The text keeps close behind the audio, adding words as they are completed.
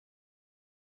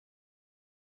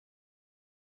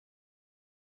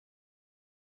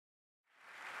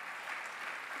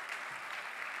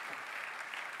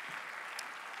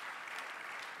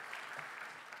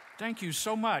Thank you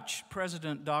so much,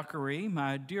 President Dockery,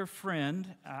 my dear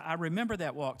friend. I remember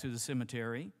that walk through the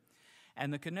cemetery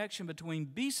and the connection between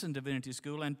Beeson Divinity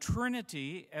School and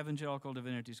Trinity Evangelical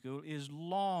Divinity School is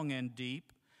long and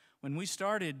deep. When we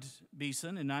started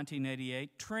Beeson in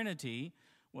 1988, Trinity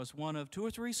was one of 2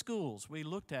 or 3 schools we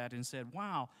looked at and said,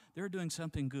 wow, they're doing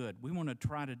something good. We want to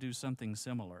try to do something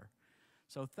similar.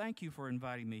 So thank you for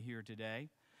inviting me here today.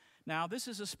 Now, this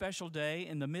is a special day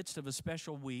in the midst of a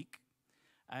special week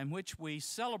in which we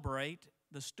celebrate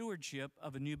the stewardship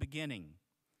of a new beginning,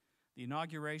 the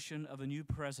inauguration of a new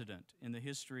president in the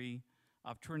history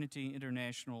of Trinity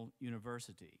International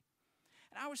University.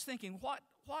 And I was thinking, what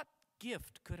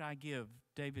gift could I give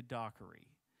David Dockery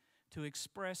to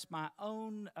express my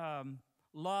own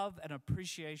love and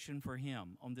appreciation for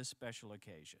him on this special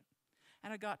occasion?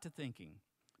 And I got to thinking,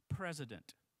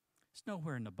 president, it's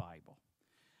nowhere in the Bible.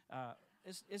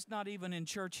 It's not even in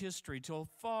church history till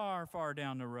far, far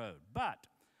down the road. But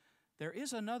there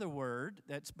is another word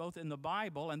that's both in the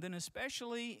Bible and then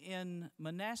especially in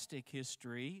monastic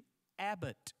history,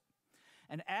 abbot.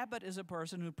 An abbot is a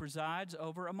person who presides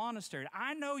over a monastery.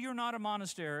 I know you're not a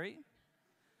monastery.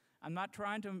 I'm not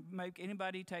trying to make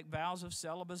anybody take vows of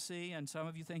celibacy, and some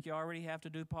of you think you already have to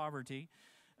do poverty.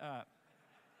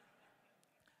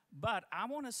 But I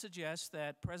want to suggest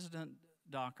that President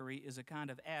Dockery is a kind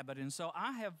of abbot, and so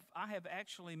I have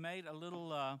actually made a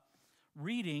little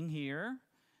reading here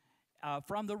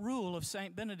from the rule of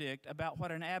St. Benedict about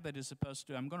what an abbot is supposed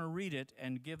to do. I'm going to read it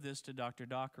and give this to Dr.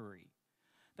 Dockery.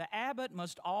 The abbot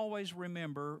must always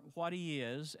remember what he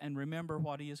is and remember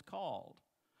what he is called,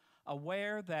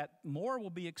 aware that more will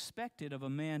be expected of a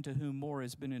man to whom more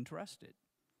has been entrusted.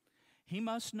 He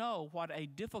must know what a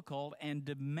difficult and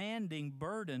demanding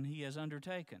burden he has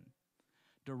undertaken,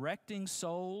 directing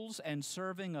souls and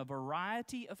serving a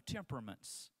variety of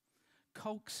temperaments,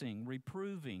 coaxing,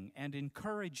 reproving, and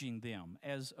encouraging them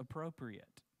as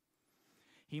appropriate.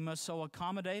 He must so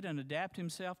accommodate and adapt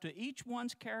himself to each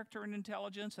one's character and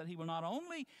intelligence that he will not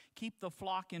only keep the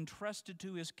flock entrusted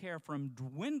to his care from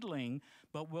dwindling,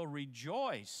 but will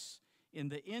rejoice in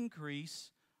the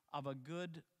increase of a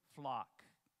good flock.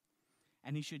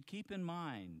 And he should keep in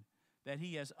mind that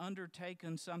he has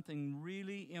undertaken something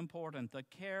really important, the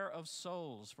care of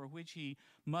souls, for which he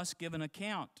must give an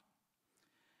account.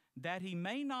 That he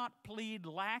may not plead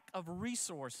lack of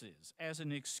resources as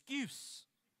an excuse.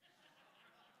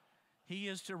 He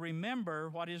is to remember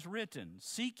what is written,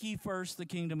 seek ye first the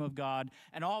kingdom of God,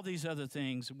 and all these other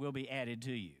things will be added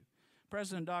to you.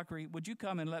 President Dockery, would you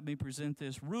come and let me present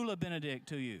this Rule of Benedict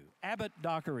to you? Abbot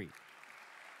Dockery.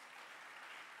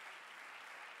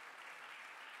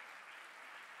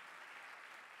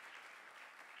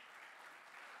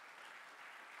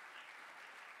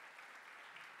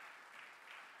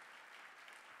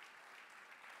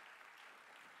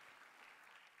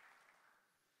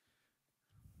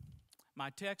 My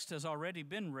text has already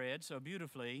been read so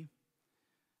beautifully.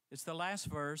 It's the last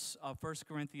verse of 1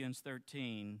 Corinthians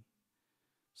 13.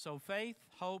 So faith,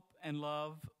 hope, and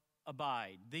love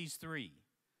abide, these three.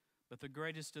 But the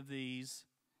greatest of these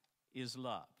is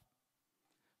love.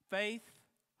 Faith,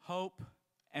 hope,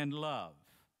 and love.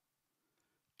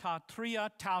 Ta tria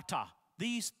tauta,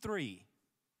 these three.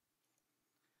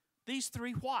 These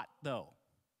three what, though?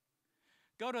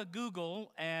 Go to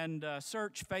Google and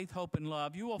search Faith, Hope, and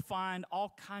Love. You will find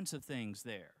all kinds of things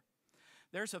there.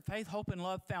 There's a Faith, Hope, and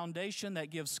Love Foundation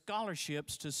that gives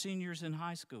scholarships to seniors in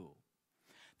high school.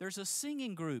 There's a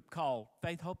singing group called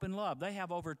Faith, Hope, and Love. They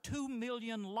have over 2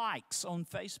 million likes on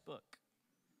Facebook.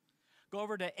 Go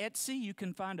over to Etsy. You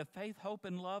can find a Faith, Hope,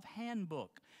 and Love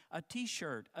handbook, a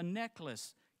T-shirt, a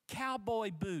necklace,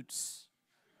 cowboy boots.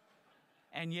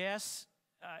 And yes,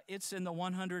 it's in the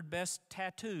 100 best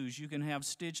tattoos you can have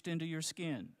stitched into your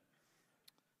skin.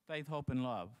 Faith, hope, and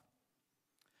love.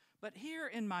 But here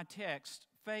in my text,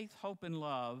 faith, hope, and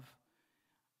love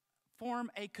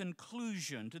form a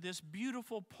conclusion to this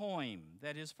beautiful poem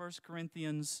that is 1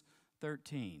 Corinthians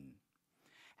 13.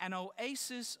 An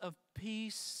oasis of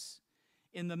peace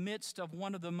in the midst of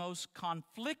one of the most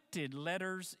conflicted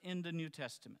letters in the New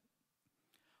Testament.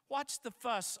 What's the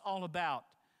fuss all about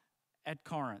at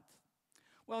Corinth?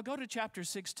 Well, go to chapter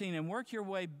 16 and work your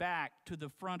way back to the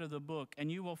front of the book, and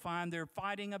you will find they're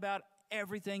fighting about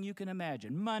everything you can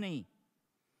imagine. Money,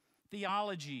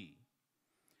 theology,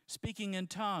 speaking in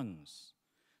tongues,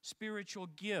 spiritual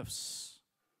gifts,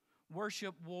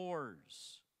 worship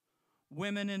wars,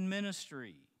 women in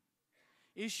ministry,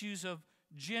 issues of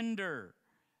gender,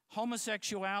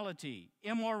 homosexuality,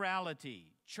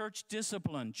 immorality, church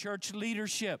discipline, church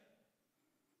leadership.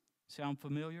 Sound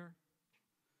familiar?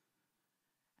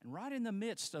 And right in the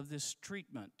midst of this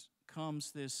treatment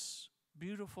comes this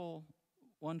beautiful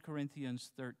 1 Corinthians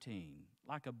 13,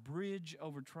 like a bridge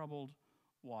over troubled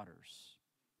waters.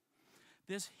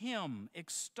 This hymn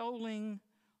extolling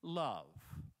love.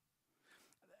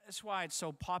 That's why it's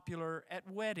so popular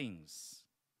at weddings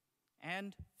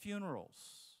and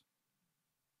funerals.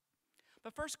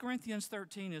 But 1 Corinthians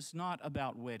 13 is not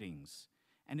about weddings,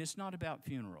 and it's not about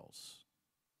funerals.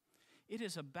 It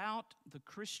is about the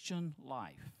Christian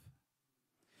life.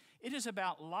 It is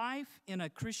about life in a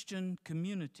Christian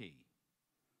community.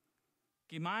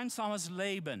 Gemeinsames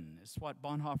Leben is what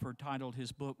Bonhoeffer titled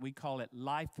his book. We call it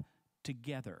Life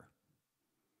Together,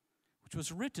 which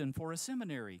was written for a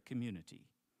seminary community,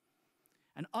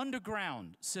 an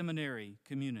underground seminary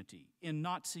community in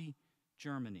Nazi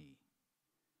Germany.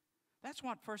 That's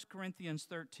what 1 Corinthians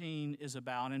 13 is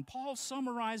about. And Paul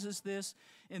summarizes this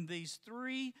in these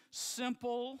three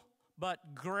simple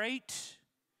but great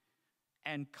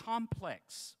and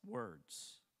complex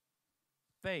words: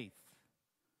 faith,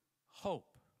 hope,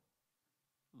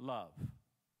 love.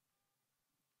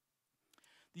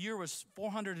 The year was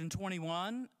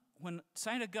 421 when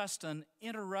St. Augustine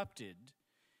interrupted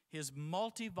his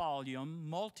multi-volume,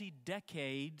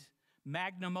 multi-decade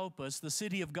magnum opus, The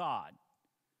City of God,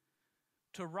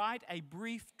 to write a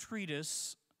brief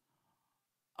treatise,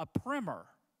 a primer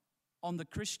on the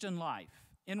Christian life,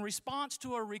 in response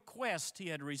to a request he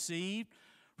had received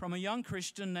from a young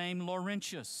Christian named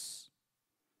Laurentius.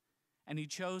 And he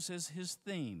chose as his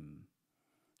theme,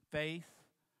 faith,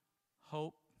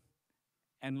 hope,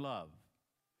 and love.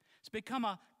 It's become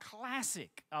a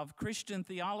classic of Christian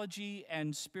theology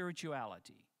and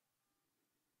spirituality.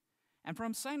 And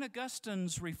from St.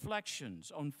 Augustine's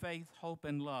reflections on faith, hope,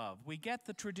 and love, we get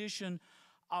the tradition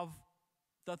of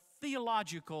the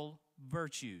theological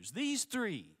virtues. These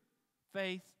three: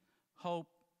 faith, hope,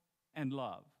 and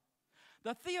love.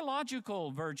 The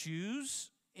theological virtues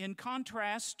in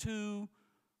contrast to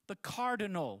the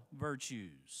cardinal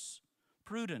virtues: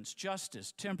 prudence,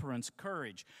 justice, temperance,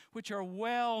 courage, which are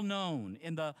well known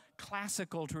in the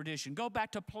classical tradition. Go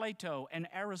back to Plato and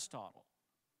Aristotle.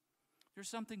 There's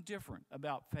something different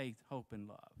about faith, hope, and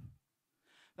love.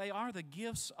 They are the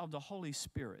gifts of the Holy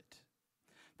Spirit.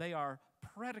 They are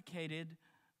predicated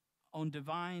on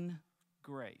divine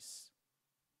grace.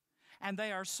 And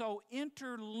they are so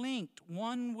interlinked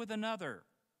one with another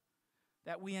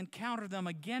that we encounter them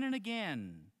again and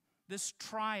again, this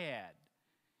triad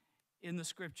in the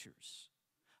Scriptures.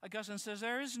 Augustine says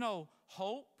there is no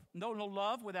hope, no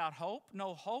love without hope,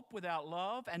 no hope without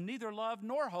love, and neither love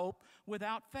nor hope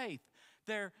without faith.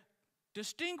 They're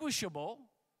distinguishable,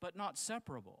 but not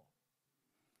separable.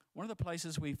 One of the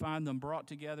places we find them brought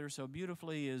together so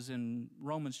beautifully is in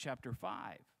Romans chapter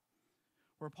 5,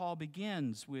 where Paul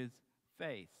begins with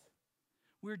faith.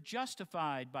 We're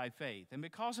justified by faith, and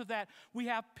because of that, we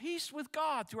have peace with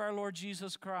God through our Lord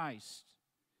Jesus Christ.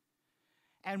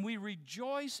 And we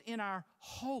rejoice in our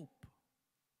hope,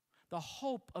 the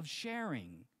hope of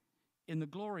sharing in the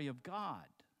glory of God.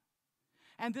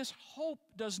 And this hope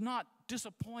does not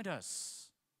disappoint us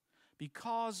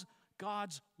because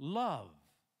God's love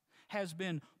has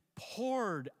been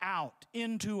poured out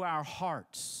into our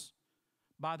hearts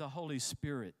by the Holy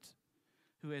Spirit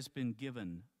who has been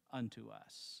given unto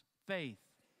us. Faith,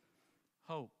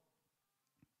 hope,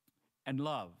 and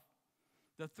love.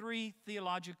 The three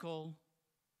theological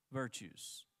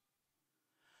virtues.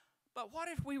 But what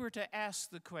if we were to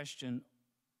ask the question,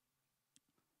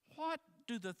 what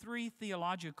do the three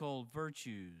theological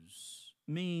virtues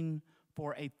mean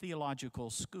for a theological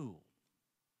school?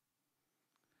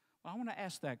 Well, I want to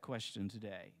ask that question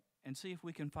today and see if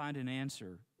we can find an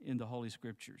answer in the Holy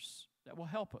Scriptures that will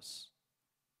help us.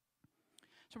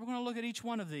 So we're going to look at each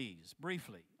one of these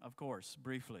briefly, of course,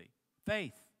 briefly.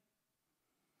 Faith.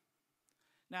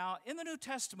 Now, in the New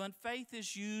Testament, faith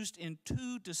is used in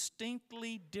two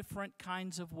distinctly different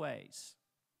kinds of ways.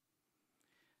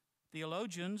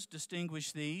 Theologians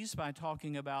distinguish these by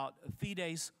talking about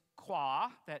fides qua,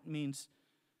 that means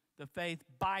the faith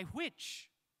by which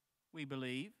we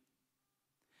believe,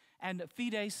 and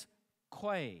fides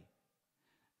quae,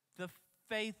 the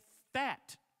faith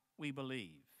that we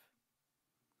believe.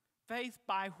 Faith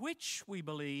by which we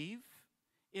believe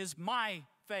is my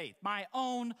faith, my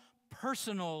own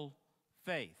personal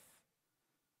faith.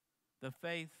 The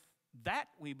faith that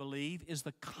we believe is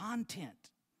the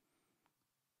content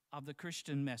of the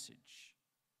Christian message.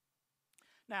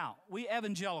 Now, we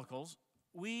evangelicals,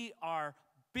 we are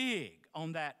big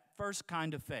on that first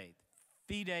kind of faith,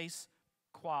 fides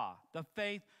qua, the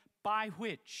faith by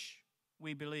which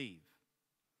we believe.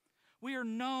 We are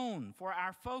known for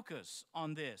our focus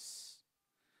on this.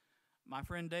 My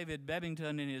friend David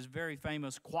Bebbington, in his very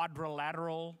famous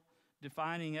Quadrilateral,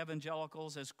 defining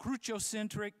evangelicals as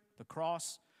cruciocentric, the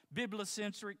cross,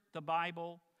 bibliocentric, the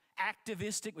Bible,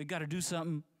 activistic, we've got to do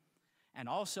something, and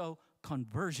also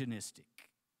conversionistic.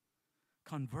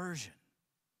 Conversion.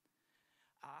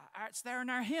 It's there in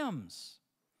our hymns.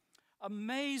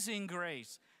 Amazing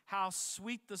grace, how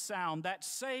sweet the sound that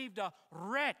saved a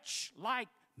wretch like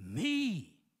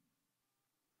me.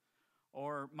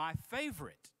 Or my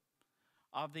favorite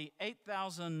of the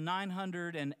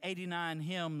 8,989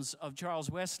 hymns of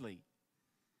Charles Wesley,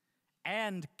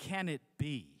 and can it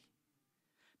be?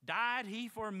 Died he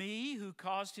for me who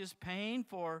caused his pain,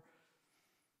 for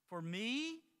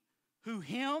me who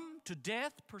him to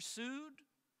death pursued?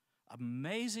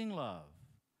 Amazing love,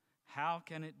 how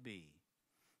can it be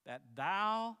that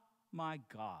thou, my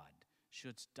God,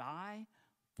 shouldst die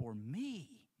for me?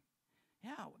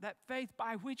 Yeah, that faith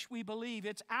by which we believe,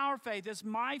 it's our faith, it's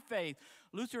my faith.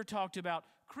 Luther talked about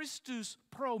Christus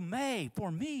pro me,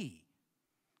 for me.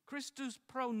 Christus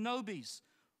pro nobis,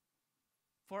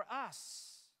 for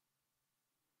us.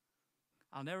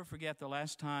 I'll never forget the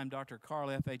last time Dr. Carl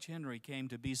F.H. Henry came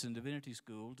to Beeson Divinity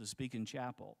School to speak in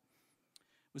chapel.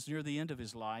 It was near the end of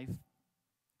his life.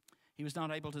 He was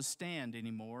not able to stand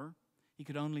anymore. He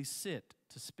could only sit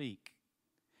to speak.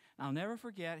 I'll never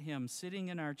forget him sitting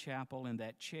in our chapel in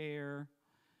that chair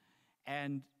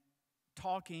and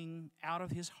talking out of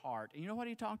his heart. And you know what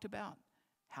he talked about?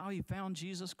 How he found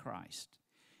Jesus Christ.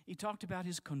 He talked about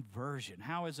his conversion,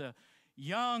 how as a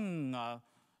young,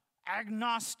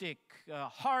 agnostic,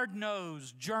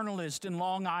 hard-nosed journalist in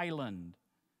Long Island,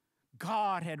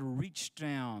 God had reached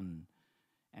down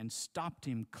and stopped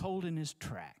him cold in his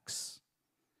tracks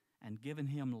and given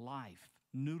him life,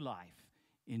 new life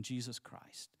in Jesus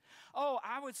Christ. Oh,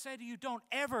 I would say to you, don't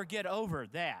ever get over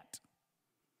that.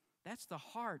 That's the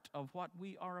heart of what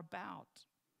we are about.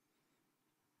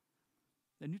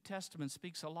 The New Testament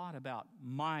speaks a lot about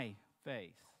my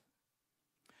faith,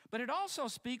 but it also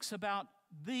speaks about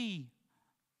the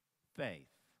faith,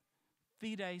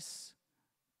 fides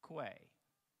quae.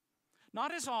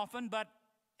 Not as often, but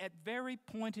at very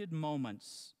pointed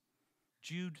moments.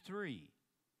 Jude 3,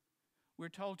 we're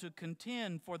told to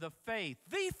contend for the faith,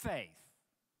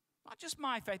 not just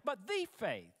my faith, but the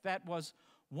faith that was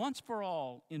once for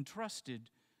all entrusted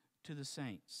to the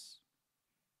saints.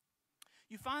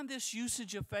 You find this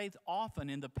usage of faith often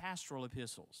in the pastoral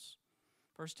epistles.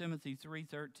 1 Timothy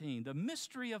 3:13, the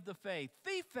mystery of the faith,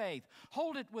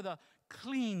 hold it with a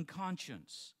clean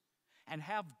conscience and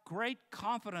have great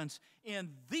confidence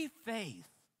in the faith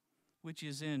which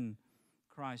is in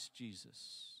Christ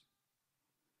Jesus.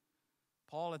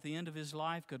 Paul, at the end of his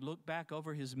life, could look back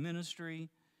over his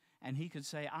ministry and he could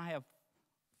say, I have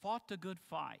fought the good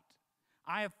fight.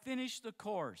 I have finished the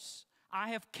course. I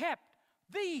have kept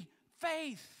the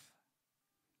faith.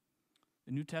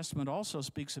 The New Testament also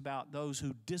speaks about those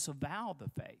who disavow the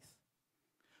faith,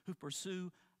 who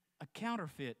pursue a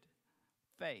counterfeit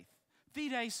faith.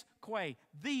 Fides quae,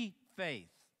 the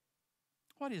faith.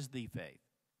 What is the faith?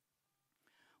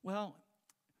 Well,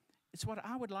 it's what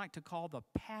I would like to call the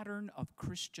pattern of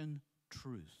Christian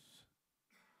truth,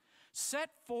 set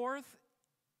forth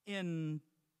in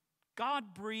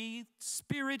God-breathed,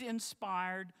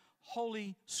 Spirit-inspired,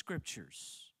 holy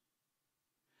scriptures,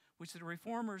 which the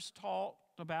Reformers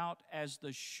talked about as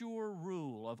the sure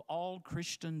rule of all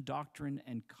Christian doctrine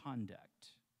and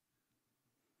conduct.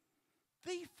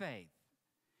 The faith.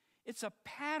 It's a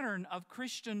pattern of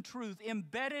Christian truth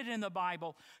embedded in the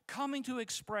Bible, coming to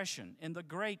expression in the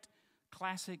great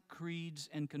classic creeds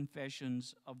and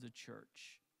confessions of the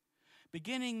church.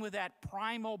 Beginning with that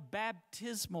primal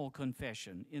baptismal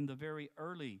confession in the very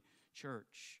early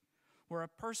church, where a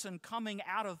person coming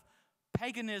out of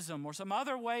paganism or some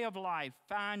other way of life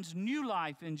finds new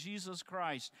life in Jesus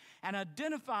Christ and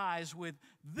identifies with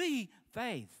the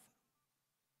faith.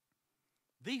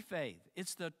 The faith.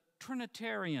 It's the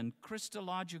Trinitarian,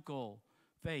 Christological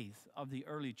faith of the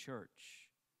early church.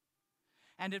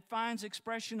 And it finds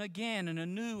expression again in a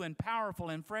new and powerful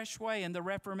and fresh way in the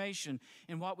Reformation,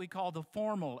 in what we call the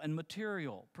formal and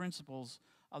material principles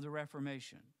of the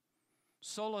Reformation.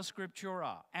 Sola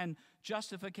scriptura, and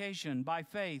justification by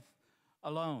faith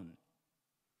alone.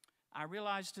 I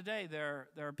realize today there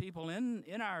are people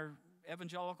in our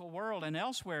evangelical world and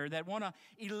elsewhere that want to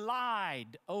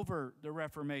elide over the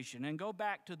Reformation and go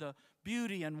back to the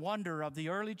beauty and wonder of the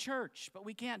early church, but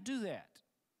we can't do that.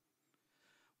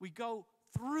 We go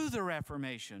through the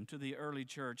Reformation to the early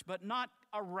church, but not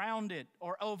around it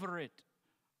or over it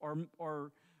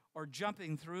or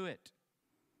jumping through it,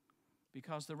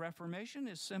 because the Reformation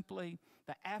is simply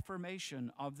the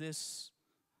affirmation of this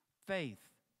faith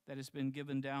that has been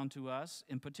given down to us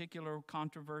in particular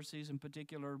controversies, in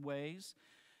particular ways.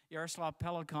 Yaroslav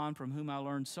Pelikan, from whom I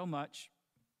learned so much,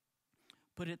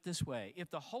 put it this way: if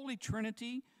the Holy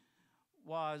Trinity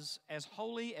was as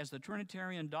holy as the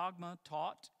Trinitarian dogma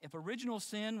taught, if original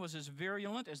sin was as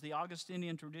virulent as the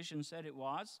Augustinian tradition said it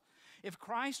was, if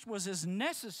Christ was as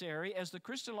necessary as the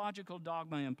Christological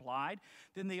dogma implied,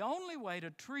 then the only way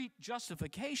to treat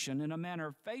justification in a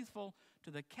manner faithful to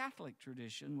the Catholic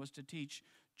tradition was to teach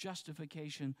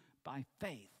justification by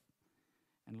faith.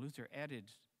 And Luther added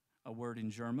a word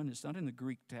in German. It's not in the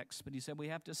Greek text, but he said we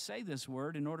have to say this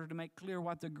word in order to make clear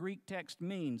what the Greek text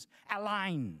means.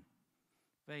 Allein.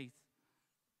 Faith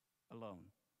alone.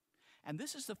 And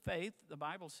this is the faith, the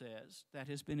Bible says, that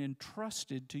has been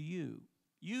entrusted to you.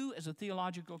 You as a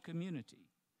theological community.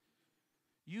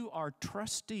 You are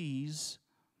trustees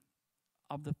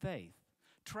of the faith.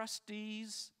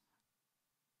 Trustees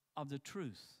of the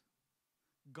truth.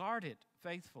 Guard it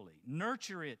faithfully.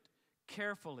 Nurture it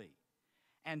carefully.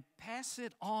 And pass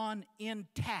it on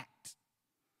intact.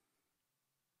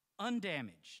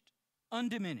 Undamaged.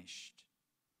 Undiminished.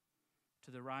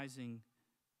 To the rising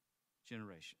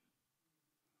generation.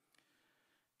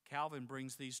 Calvin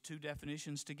brings these two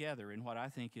definitions together in what I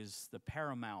think is the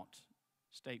paramount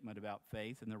statement about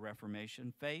faith in the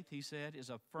Reformation. Faith, he said, is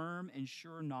a firm and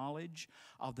sure knowledge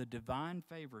of the divine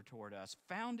favor toward us,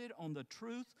 founded on the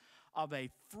truth of a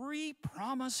free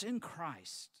promise in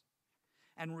Christ,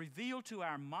 and revealed to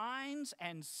our minds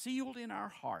and sealed in our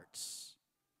hearts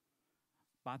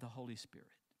by the Holy Spirit.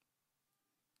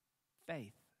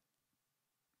 Faith.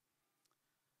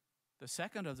 The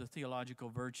second of the theological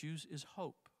virtues is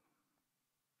hope.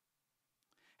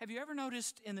 Have you ever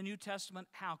noticed in the New Testament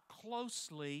how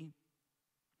closely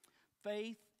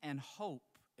faith and hope,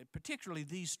 particularly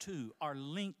these two, are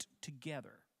linked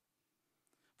together?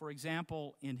 For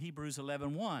example, in Hebrews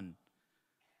 11:1,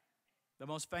 the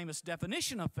most famous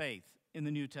definition of faith in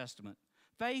the New Testament.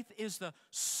 Faith is the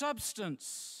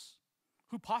substance,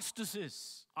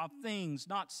 hypostasis, of things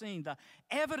not seen, the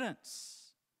evidence.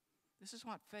 This is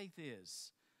what faith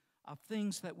is, of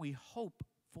things that we hope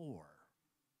for.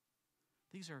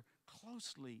 These are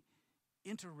closely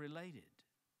interrelated.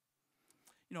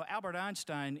 You know, Albert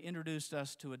Einstein introduced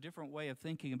us to a different way of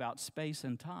thinking about space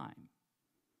and time.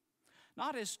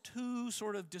 Not as two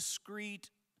sort of discrete,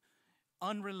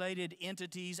 unrelated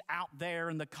entities out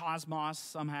there in the cosmos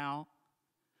somehow,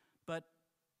 but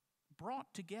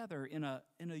brought together in a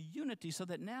unity so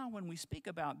that now when we speak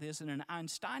about this in an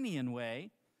Einsteinian way,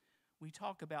 we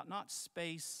talk about not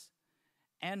space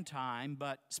and time,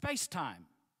 but space-time.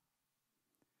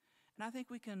 And I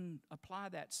think we can apply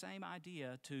that same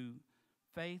idea to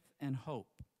faith and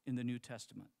hope in the New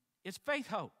Testament. It's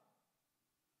faith-hope.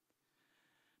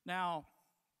 Now,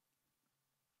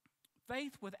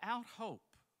 faith without hope,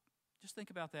 just think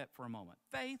about that for a moment.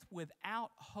 Faith without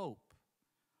hope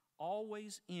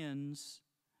always ends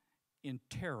in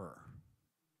terror.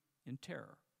 In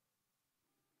terror.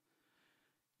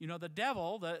 You know, the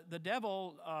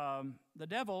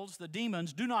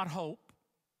demons do not hope,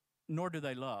 nor do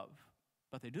they love,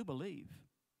 but they do believe.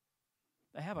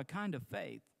 They have a kind of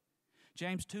faith.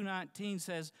 James 2:19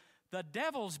 says, the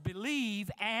devils believe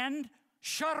and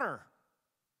shudder.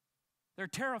 They're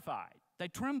terrified. They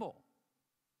tremble.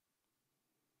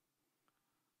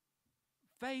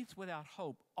 Faith without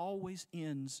hope always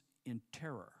ends in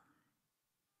terror.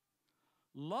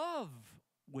 Love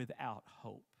without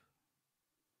hope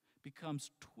becomes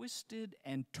twisted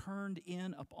and turned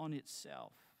in upon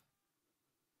itself.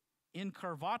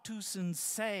 Incurvatus in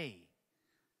se,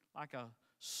 like a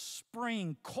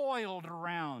spring coiled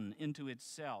around into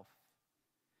itself.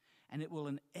 And it will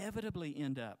inevitably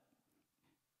end up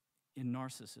in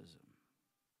narcissism.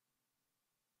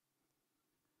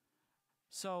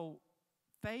 So,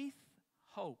 faith,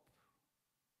 hope,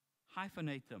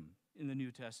 hyphenate them in the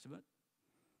New Testament.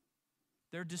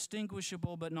 They're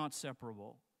distinguishable but not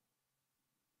separable.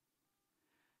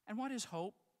 And what is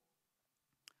hope?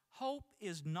 Hope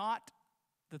is not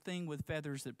the thing with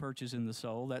feathers that perches in the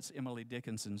soul. That's Emily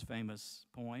Dickinson's famous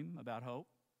poem about hope.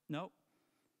 No.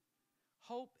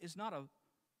 Hope is not a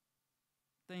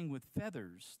thing with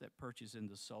feathers that perches in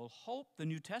the soul. Hope, the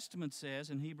New Testament says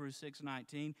in Hebrews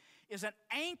 6:19, is an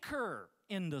anchor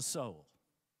in the soul.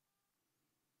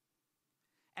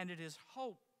 And it is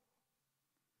hope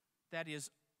that is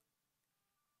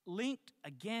linked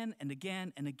again and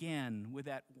again and again with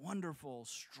that wonderful,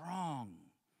 strong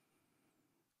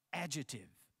adjective,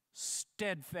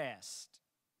 steadfast.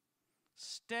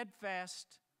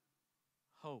 Steadfast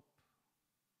hope.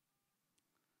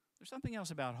 There's something else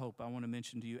about hope I want to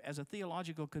mention to you. As a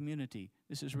theological community,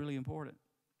 this is really important.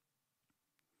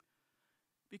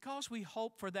 Because we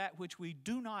hope for that which we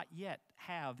do not yet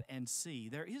have and see,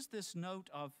 there is this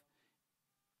note of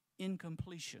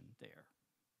incompletion there.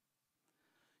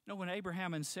 You know, when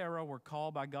Abraham and Sarah were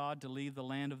called by God to leave the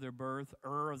land of their birth,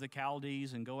 Ur of the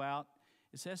Chaldees, and go out,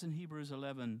 it says in Hebrews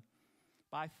 11,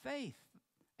 by faith,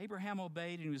 Abraham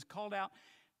obeyed and he was called out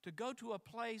to go to a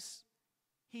place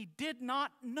he did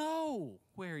not know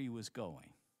where he was going.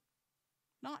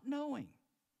 Not knowing.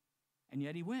 And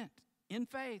yet he went in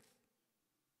faith,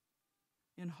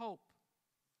 in hope.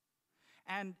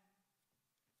 And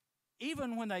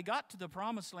even when they got to the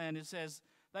promised land, it says,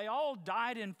 they all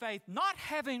died in faith, not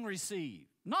having received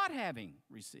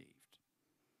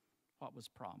what was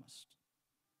promised.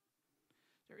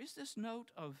 There is this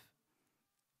note of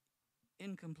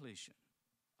incompletion,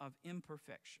 of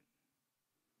imperfection.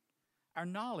 Our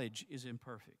knowledge is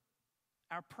imperfect.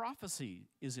 Our prophecy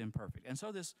is imperfect. And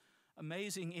so this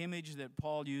amazing image that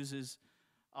Paul uses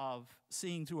of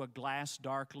seeing through a glass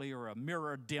darkly or a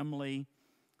mirror dimly.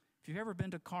 If you've ever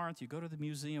been to Corinth, you go to the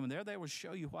museum, and there they will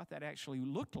show you what that actually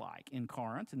looked like in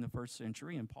Corinth in the first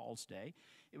century, in Paul's day.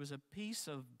 It was a piece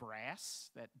of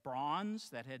bronze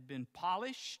that had been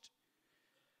polished.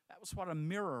 That was what a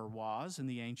mirror was in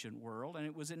the ancient world, and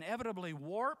it was inevitably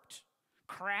warped,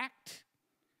 cracked,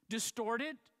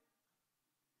 distorted.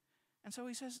 And so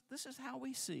he says, this is how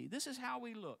we see, this is how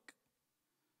we look,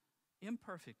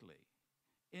 imperfectly,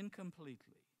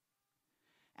 incompletely.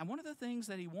 And one of the things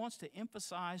that he wants to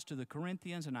emphasize to the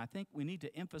Corinthians, and I think we need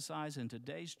to emphasize in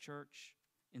today's church,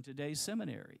 in today's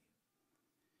seminary,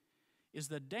 is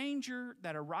the danger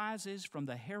that arises from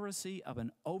the heresy of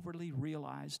an overly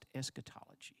realized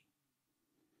eschatology.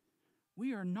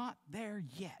 We are not there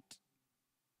yet.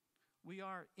 We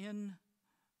are in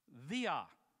via.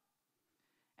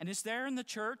 And it's there in the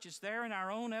church, it's there in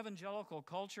our own evangelical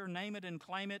culture, name it and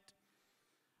claim it,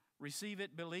 receive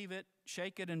it, believe it,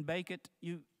 shake it and bake it.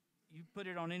 You put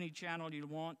it on any channel you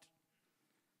want.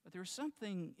 But there's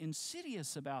something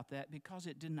insidious about that because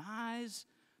it denies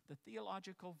the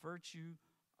theological virtue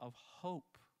of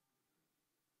hope.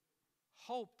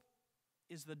 Hope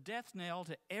is the death knell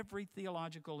to every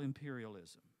theological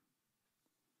imperialism.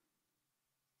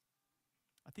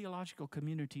 A theological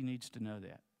community needs to know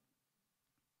that.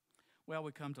 Well,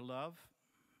 we come to love.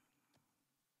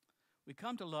 We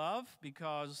come to love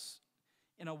because,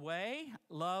 in a way,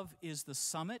 love is the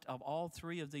summit of all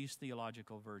three of these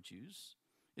theological virtues.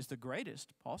 It's the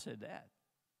greatest. Paul said that.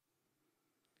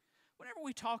 Whenever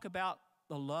we talk about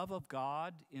the love of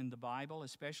God in the Bible,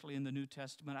 especially in the New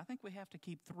Testament, I think we have to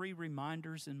keep three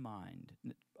reminders in mind.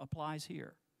 And it applies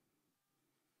here.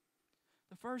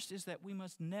 The first is that we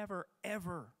must never,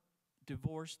 ever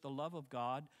divorce the love of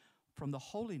God from the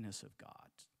holiness of God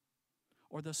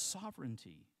or the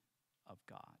sovereignty of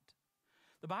God.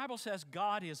 The Bible says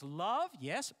God is love,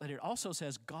 yes, but it also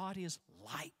says God is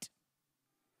light.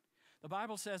 The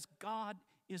Bible says God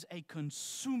is a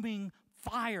consuming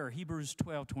fire, Hebrews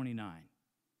 12:29.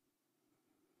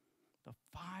 The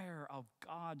fire of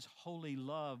God's holy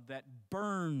love that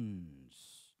burns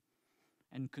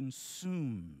and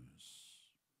consumes.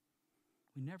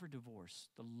 We never divorce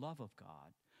the love of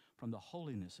God from the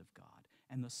holiness of God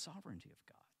and the sovereignty of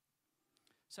God.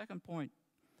 Second point,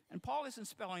 and Paul isn't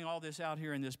spelling all this out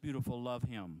here in this beautiful love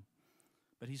hymn,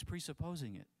 but he's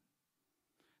presupposing it.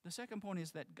 The second point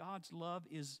is that God's love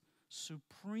is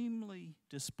supremely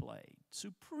displayed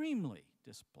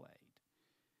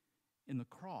in the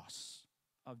cross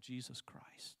of Jesus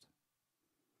Christ.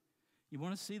 You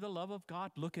want to see the love of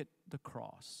God? Look at the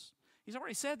cross. He's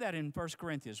already said that in 1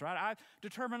 Corinthians, right? I've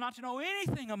determined not to know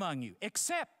anything among you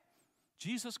except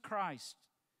Jesus Christ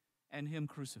and Him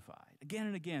crucified. Again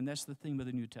and again, that's the theme of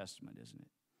the New Testament, isn't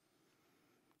it?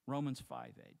 Romans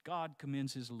 5:8. God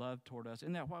commends His love toward us,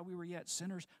 in that while we were yet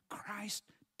sinners, Christ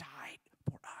died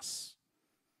for us.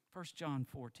 1 John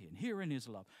 4:10. Herein is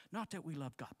love, not that we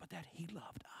love God, but that He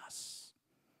loved us.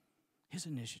 His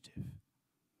initiative.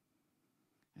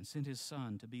 And sent His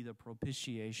Son to be the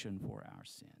propitiation for our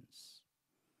sins.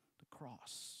 The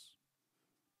cross.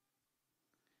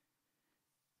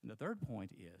 And the third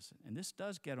point is, and this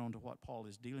does get on to what Paul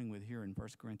is dealing with here in 1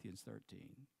 Corinthians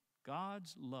 13,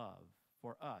 God's love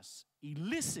for us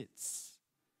elicits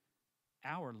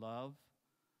our love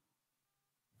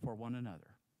for one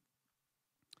another.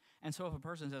 And so if a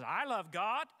person says, I love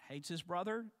God, hates his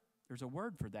brother, there's a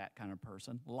word for that kind of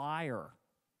person, liar.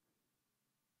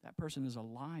 That person is a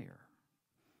liar.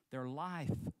 Their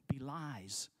life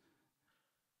belies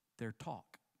their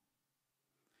talk.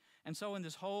 And so in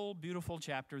this whole beautiful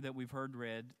chapter that we've heard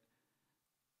read,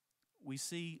 we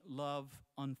see love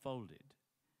unfolded.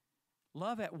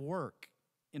 Love at work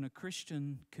in a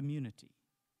Christian community.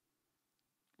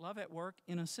 Love at work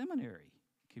in a seminary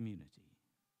community.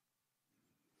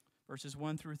 Verses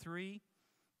 1 through 3,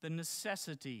 the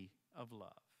necessity of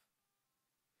love.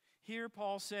 Here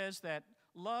Paul says that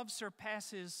love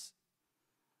surpasses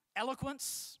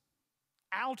eloquence,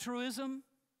 altruism,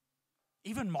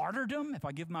 even martyrdom, if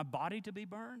I give my body to be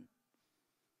burned,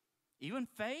 even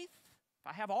faith. If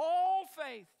I have all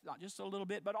faith, not just a little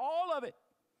bit, but all of it,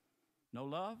 no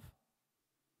love,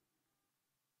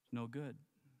 no good.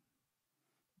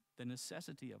 The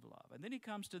necessity of love. And then he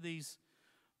comes to these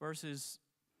verses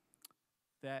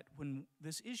that when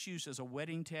this is used as a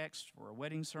wedding text or a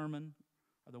wedding sermon,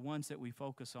 are the ones that we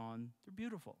focus on. They're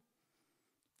beautiful.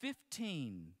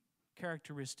 15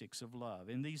 characteristics of love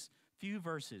in these few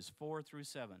verses, 4 through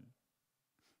 7.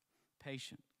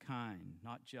 Patient, kind,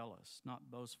 not jealous,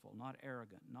 not boastful, not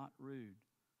arrogant, not rude.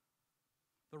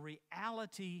 The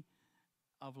reality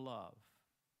of love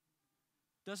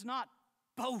does not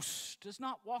boast, does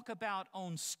not walk about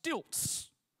on stilts,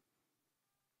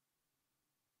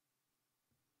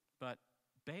 but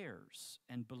bears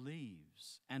and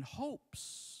believes and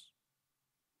hopes.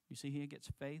 You see, he gets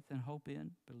faith and hope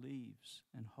in, believes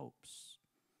and hopes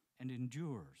and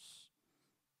endures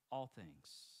all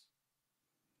things.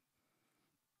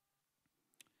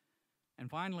 And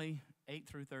finally, 8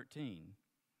 through 13.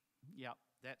 Yep,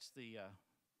 that's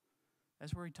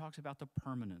where he talks about the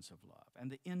permanence of love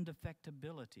and the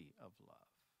indefectibility of love.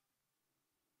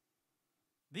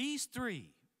 These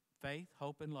three, faith,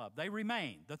 hope, and love, they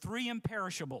remain, the three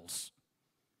imperishables.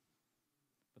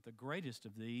 But the greatest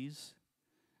of these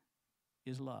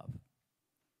is love.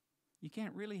 You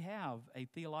can't really have a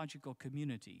theological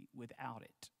community without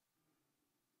it.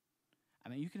 I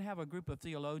mean, you can have a group of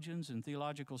theologians and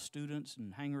theological students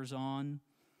and hangers-on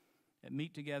that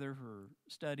meet together for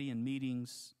study and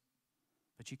meetings,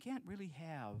 but you can't really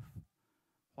have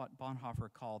what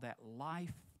Bonhoeffer called that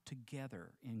life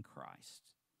together in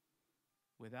Christ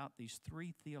without these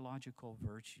three theological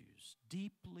virtues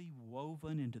deeply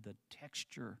woven into the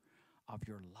texture of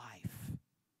your life,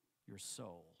 your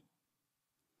soul.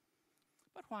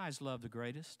 But why is love the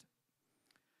greatest?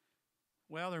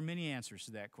 Well, there are many answers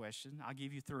to that question. I'll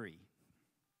give you 3.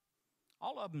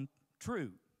 All of them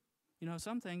true. You know,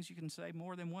 some things you can say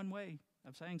more than one way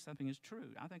of saying something is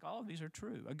true. I think all of these are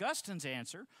true. Augustine's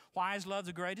answer, why is love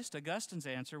the greatest? Augustine's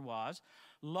answer was,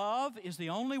 love is the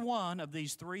only one of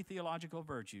these 3 theological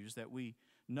virtues that we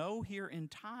know here in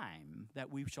time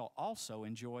that we shall also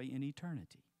enjoy in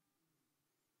eternity.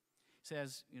 He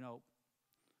says, you know,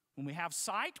 when we have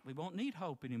sight, we won't need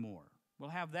hope anymore. We'll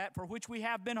have that for which we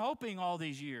have been hoping all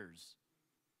these years.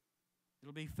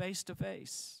 It'll be face to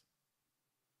face.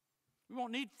 We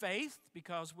won't need faith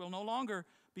because we'll no longer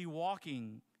be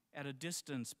walking at a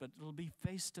distance, but it'll be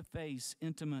face to face,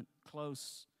 intimate,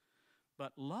 close.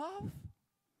 But love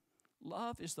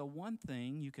is the one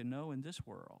thing you can know in this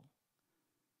world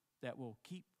that will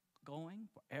keep going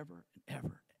forever and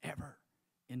ever and ever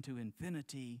into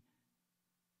infinity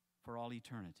for all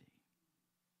eternity.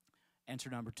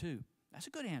 Answer number 2. That's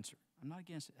a good answer. I'm not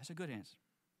against it. That's a good answer.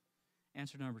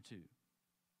 Answer number 2.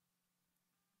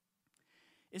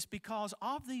 It's because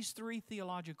of these 3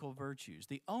 theological virtues,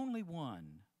 the only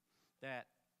one that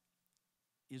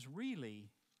is really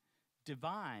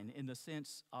divine in the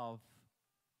sense of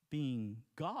being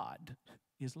God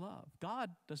is love. God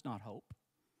does not hope.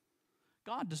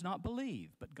 God does not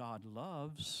believe, but God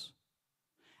loves.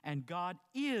 And God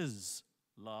is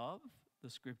love, the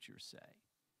scriptures say.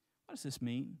 What does this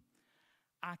mean?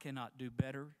 I cannot do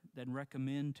better than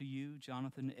recommend to you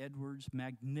Jonathan Edwards'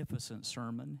 magnificent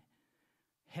sermon,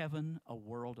 Heaven, a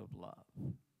World of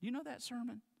Love. You know that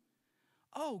sermon?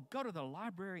 Oh, go to the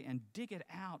library and dig it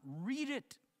out. Read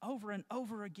it over and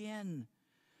over again.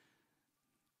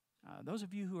 Those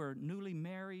of you who are newly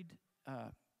married,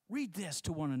 read this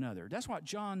to one another. That's what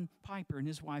John Piper and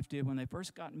his wife did when they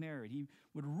first got married. He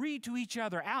would read to each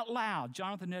other out loud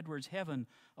Jonathan Edwards' Heaven,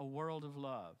 a World of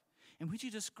Love, in which he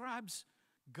describes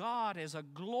God as a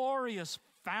glorious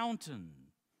fountain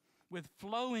with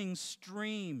flowing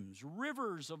streams,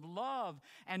 rivers of love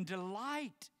and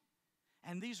delight.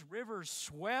 And these rivers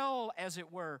swell, as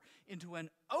it were, into an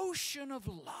ocean of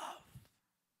love.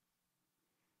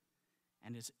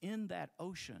 And it's in that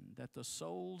ocean that the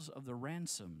souls of the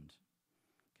ransomed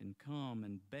can come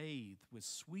and bathe with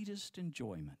sweetest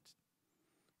enjoyment,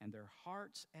 and their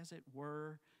hearts, as it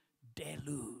were,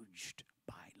 deluged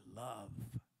by love.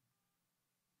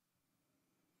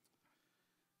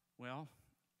 Well,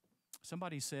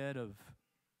 somebody said of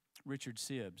Richard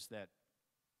Sibbes that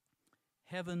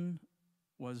heaven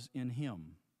was in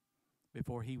him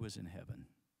before he was in heaven.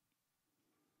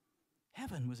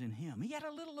 Heaven was in him. He had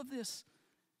a little of this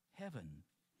heaven,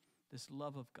 this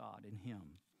love of God in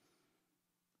him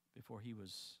before he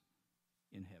was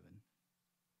in heaven.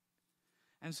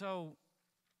 And so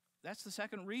that's the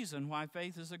second reason why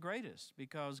faith is the greatest,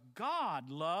 because God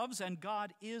loves and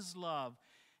God is love.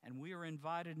 And we are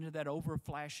invited into that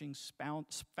overflashing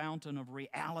fountain of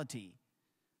reality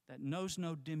that knows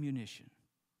no diminution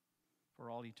for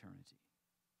all eternity.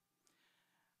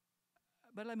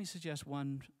 But let me suggest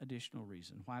one additional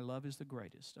reason why love is the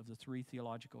greatest of the three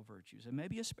theological virtues, and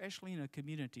maybe especially in a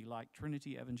community like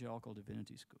Trinity Evangelical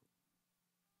Divinity School.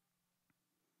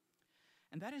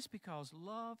 And that is because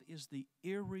love is the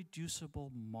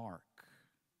irreducible mark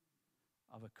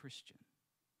of a Christian.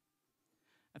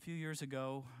 A few years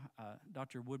ago,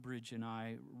 Dr. Woodbridge and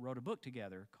I wrote a book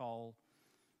together called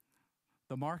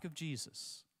The Mark of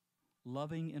Jesus,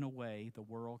 Loving in a Way the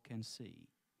World Can See.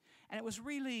 And it was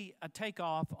really a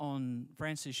takeoff on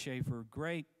Francis Schaeffer's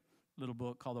great little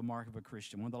book called The Mark of a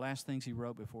Christian, one of the last things he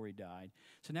wrote before he died.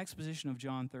 It's an exposition of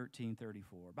John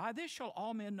 13:34. By this shall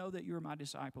all men know that you are my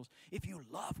disciples, if you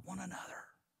love one another.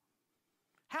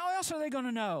 How else are they going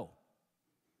to know?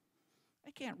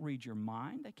 They can't read your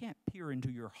mind. They can't peer into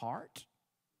your heart.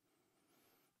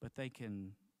 But they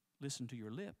can listen to your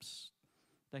lips.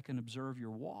 They can observe your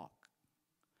walk.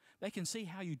 They can see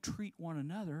how you treat one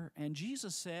another. And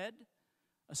Jesus said,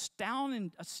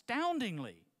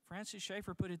 astoundingly, Francis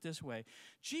Schaeffer put it this way,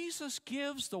 Jesus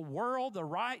gives the world the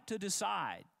right to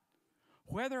decide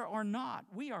whether or not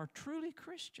we are truly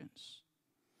Christians,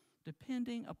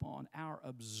 depending upon our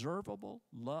observable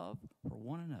love for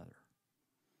one another.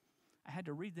 I had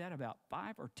to read that about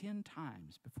 5 or 10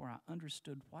 times before I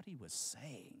understood what he was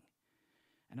saying,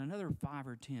 and another 5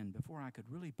 or 10 before I could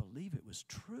really believe it was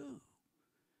true.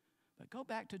 But go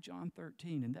back to John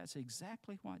 13, and that's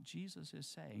exactly what Jesus is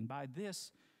saying. By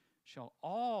this shall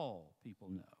all people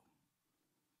know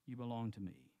you belong to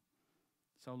me.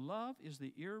 So love is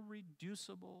the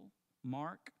irreducible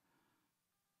mark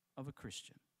of a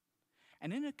Christian.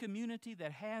 And in a community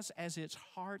that has as its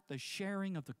heart the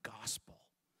sharing of the gospel,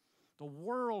 the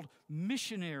world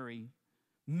missionary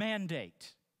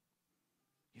mandate,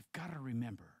 you've got to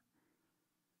remember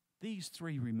these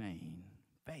three remain: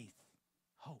 faith,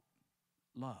 hope,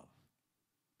 love.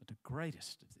 But the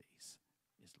greatest of these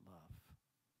is love.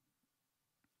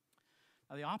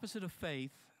 Now, the opposite of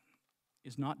faith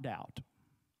is not doubt.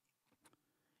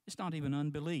 It's not even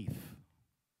unbelief.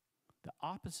 The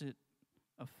opposite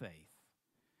of faith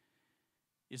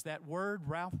is that word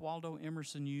Ralph Waldo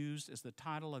Emerson used as the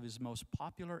title of his most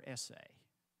popular essay,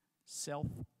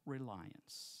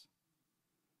 self-reliance.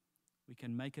 We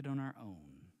can make it on our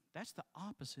own. That's the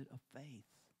opposite of faith,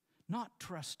 not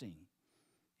trusting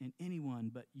in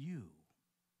anyone but you.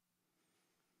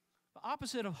 The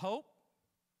opposite of hope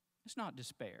is not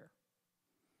despair.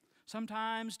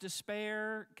 Sometimes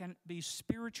despair can be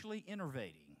spiritually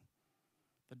enervating,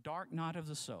 the dark night of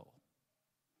the soul.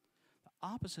 The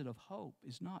opposite of hope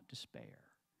is not despair.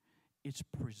 It's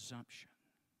presumption.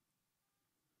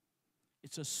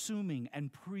 It's assuming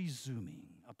and presuming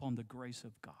upon the grace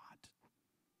of God.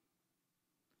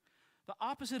 The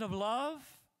opposite of love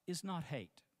is not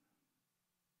hate.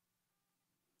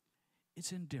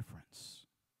 It's indifference.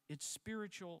 It's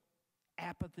spiritual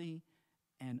apathy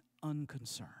and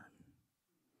unconcern.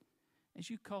 As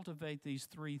you cultivate these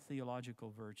three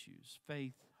theological virtues,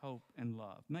 faith, hope, and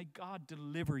love, may God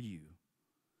deliver you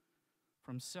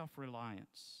from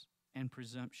self-reliance and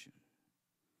presumption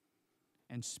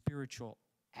and spiritual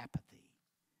apathy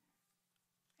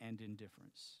and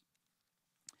indifference.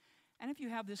 And if you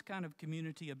have this kind of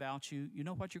community about you, you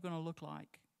know what you're going to look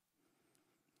like?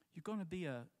 You're going to be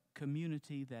a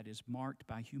community that is marked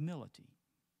by humility.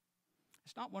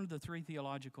 It's not one of the three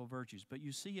theological virtues, but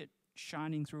you see it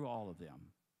shining through all of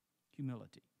them.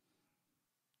 Humility.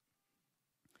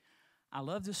 I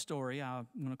love this story. I'm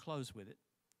going to close with it.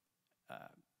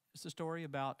 It's a story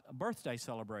about a birthday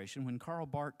celebration when Karl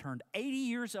Barth turned 80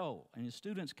 years old, and his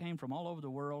students came from all over the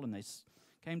world, and they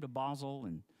came to Basel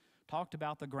and talked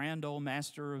about the grand old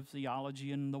master of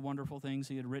theology and the wonderful things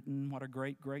he had written, what a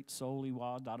great, great soul he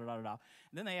was, da-da-da-da-da. And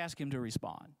then they asked him to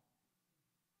respond.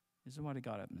 This is what he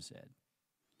got up and said.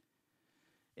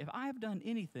 If I have done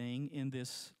anything in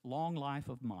this long life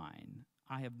of mine,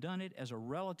 I have done it as a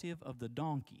relative of the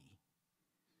donkey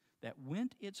that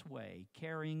went its way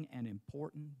carrying an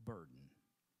important burden.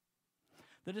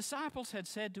 The disciples had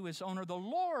said to its owner, "The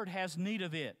Lord has need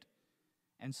of it."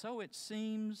 And so it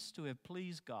seems to have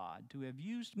pleased God to have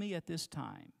used me at this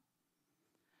time.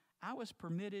 I was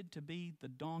permitted to be the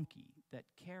donkey that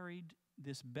carried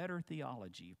this better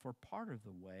theology for part of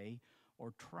the way,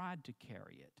 or tried to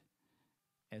carry it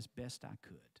as best I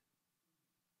could.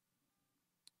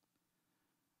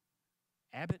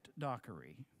 Abbot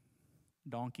Dockery,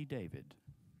 Donkey David,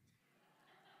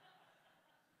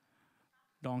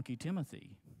 Donkey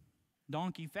Timothy,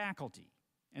 donkey faculty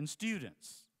and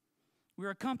students.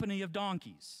 We're a company of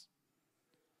donkeys.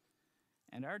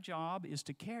 And our job is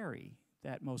to carry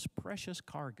that most precious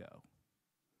cargo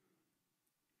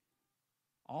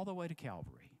all the way to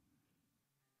Calvary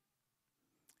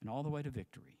and all the way to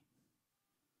victory,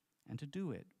 and to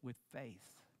do it with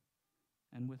faith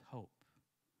and with hope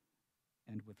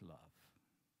and with love.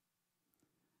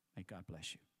 May God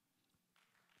bless you.